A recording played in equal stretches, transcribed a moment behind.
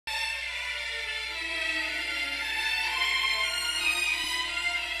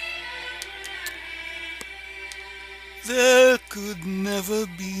could never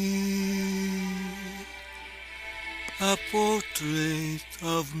be a portrait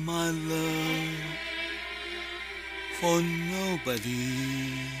of my love, for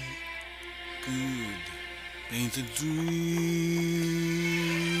nobody could paint a dream.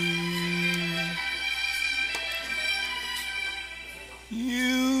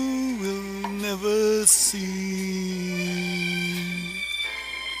 You will never see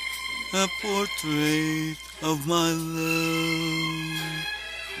a portrait of my love,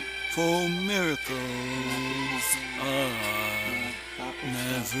 for miracles are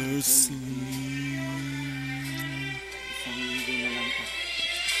never seen.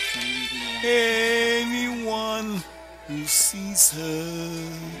 Anyone who sees her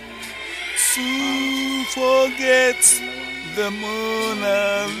soon forgets the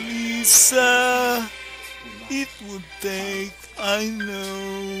Mona Lisa. It would take, I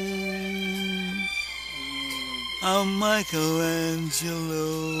know, a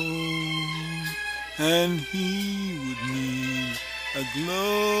Michelangelo, and he would need a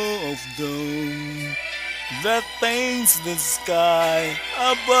glow of dome that paints the sky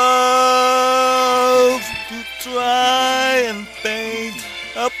above to try and paint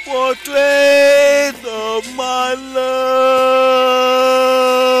a portrait of my love.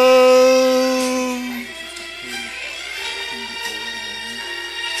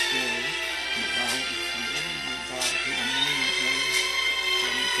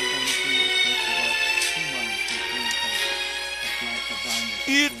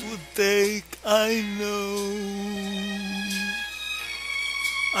 It would take, I know,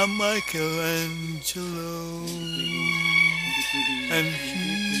 a Michelangelo, and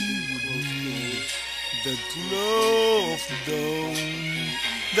he would need the glow of dawn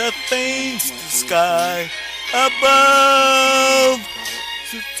that paints the sky above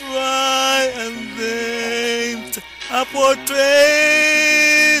to try and paint a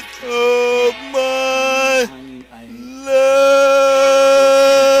portrait of my love.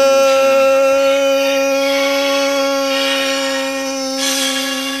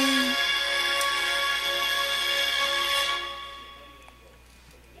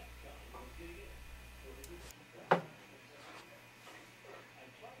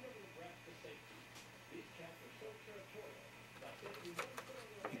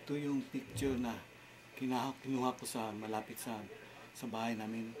 Ito yung picture na kinuha ko sa malapit sa bahay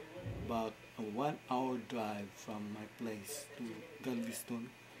namin, about a 1-hour drive from my place to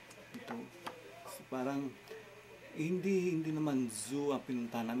Galveston. Ito so, parang hindi naman zoo ang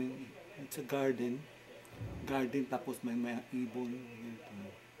pinunta namin. It's a garden tapos may ibon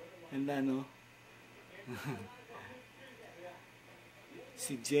ito. And ano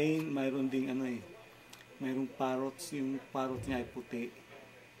si Jane mayroon ding mayroong parrots. Yung parrot niya ay puti.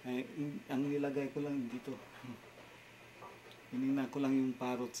 Ang nilagay ko lang dito, hinina ko lang yung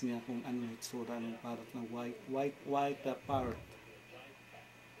parrots niya kung ano itsura ng parrot na white parrot.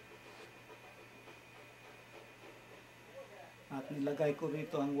 At nilagay ko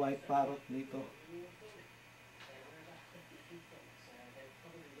rito ang white parrot dito.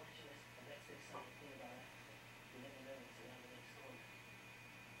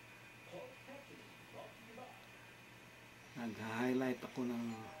 Nag-highlight ako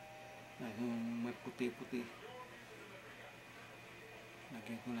ng may puti-puti.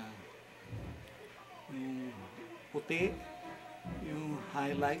 Lagyan ko na yung puti, yung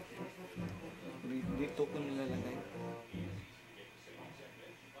highlight. Dito ko nilalagay.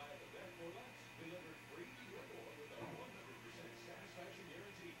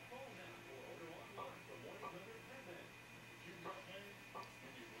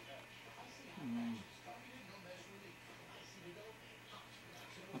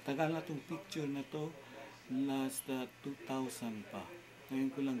 Matagal na itong picture na to, last 2000 pa.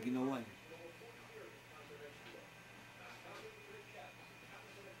 Ngayon ko lang ginawa.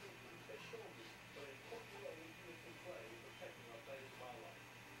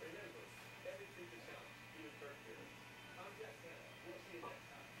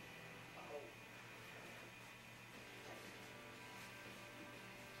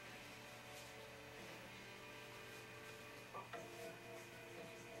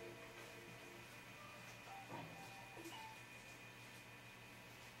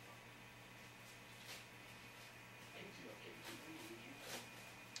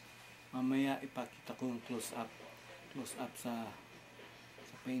 Mamaya ipakita ko yung close up sa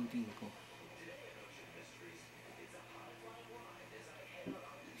painting ko.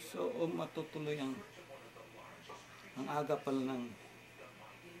 So matutuloy ang aga pala ng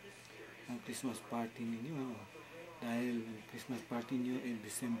Christmas party ninyo, dahil Christmas party niyo ay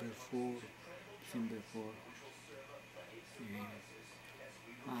December 4. Eh,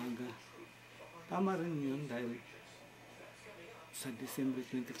 maaga. Tama rin yun dahil sa December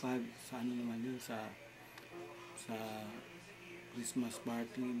 25, sa ano naman yun, sa Christmas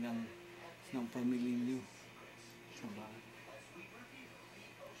party ng pamilya nyo sa bahay.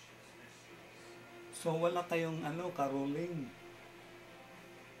 So wala kayong caroling.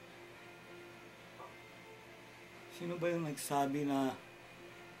 Sino ba yung nagsabi na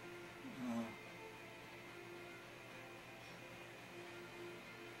ah,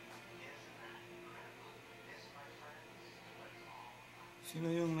 sino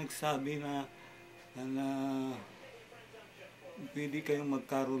yung nagsabi na pwede kayong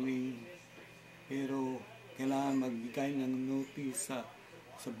mag-caroling pero kailangan magbigay ng notice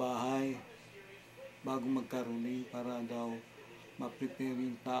sa bahay bago mag-caroling para daw ma-prepare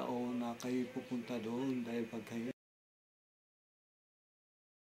yung tao na kayo pupunta doon dahil pag kayo